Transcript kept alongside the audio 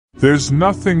There's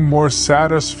nothing more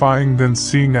satisfying than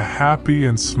seeing a happy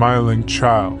and smiling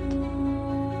child.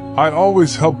 I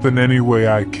always help in any way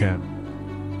I can,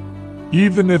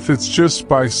 even if it's just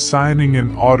by signing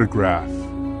an autograph.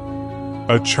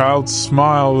 A child's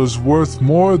smile is worth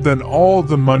more than all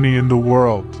the money in the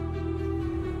world.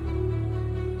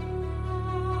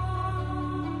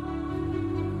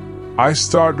 I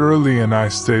start early and I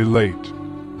stay late,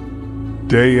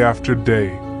 day after day,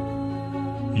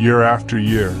 year after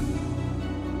year.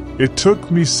 It took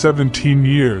me 17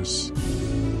 years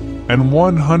and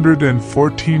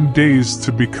 114 days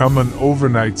to become an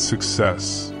overnight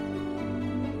success.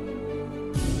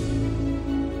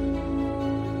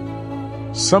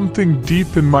 Something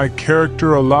deep in my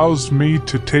character allows me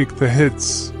to take the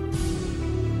hits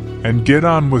and get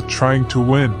on with trying to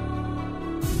win.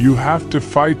 You have to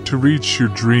fight to reach your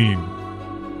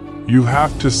dream. You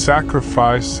have to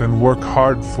sacrifice and work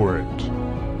hard for it.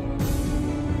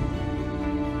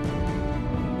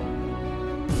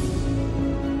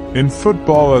 In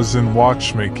football as in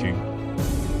watchmaking,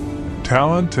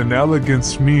 talent and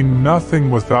elegance mean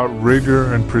nothing without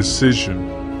rigor and precision.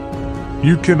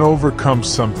 You can overcome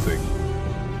something,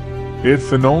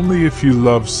 if and only if you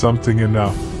love something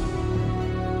enough.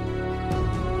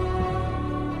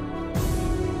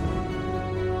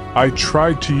 I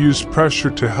try to use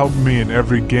pressure to help me in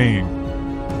every game.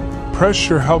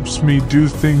 Pressure helps me do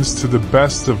things to the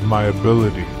best of my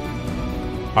ability.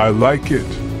 I like it.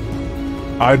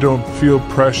 I don't feel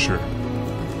pressure.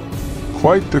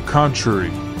 Quite the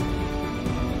contrary.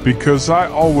 Because I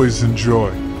always enjoy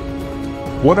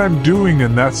what I'm doing,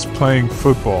 and that's playing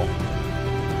football.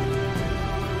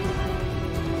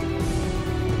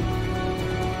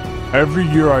 Every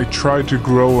year I try to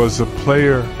grow as a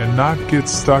player and not get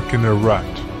stuck in a rut.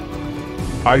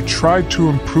 I try to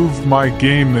improve my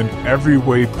game in every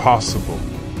way possible.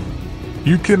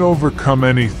 You can overcome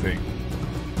anything,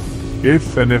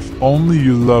 if and if only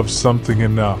you love something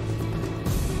enough.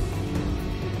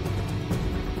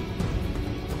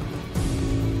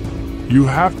 You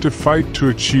have to fight to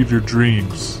achieve your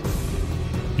dreams.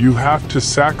 You have to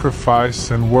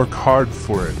sacrifice and work hard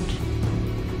for it.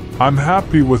 I'm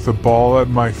happy with the ball at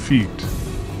my feet.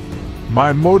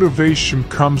 My motivation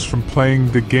comes from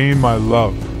playing the game I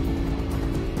love.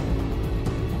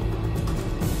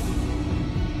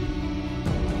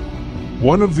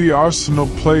 One of the Arsenal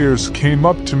players came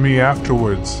up to me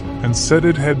afterwards and said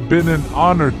it had been an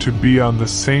honor to be on the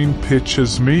same pitch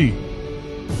as me.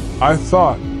 I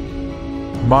thought,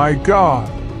 my God,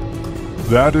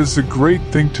 that is a great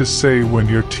thing to say when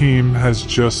your team has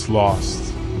just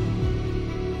lost.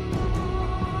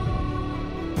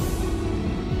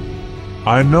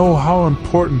 I know how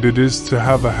important it is to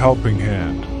have a helping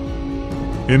hand.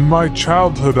 In my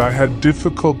childhood, I had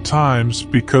difficult times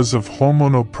because of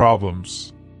hormonal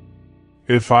problems.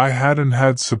 If I hadn't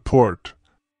had support,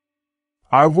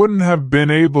 I wouldn't have been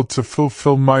able to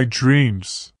fulfill my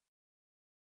dreams.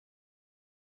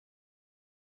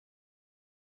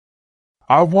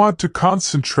 I want to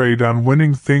concentrate on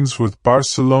winning things with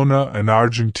Barcelona and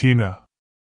Argentina.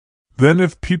 Then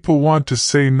if people want to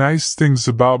say nice things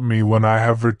about me when I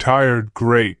have retired,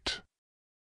 great.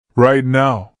 Right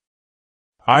now,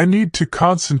 I need to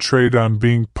concentrate on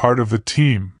being part of a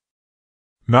team,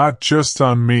 not just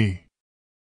on me.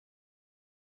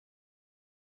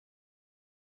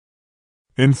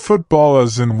 In football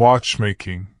as in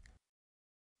watchmaking,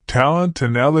 talent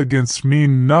and elegance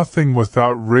mean nothing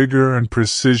without rigor and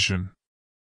precision.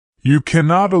 You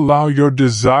cannot allow your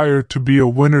desire to be a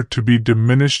winner to be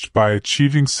diminished by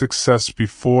achieving success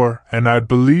before, and I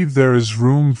believe there is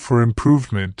room for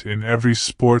improvement in every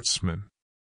sportsman.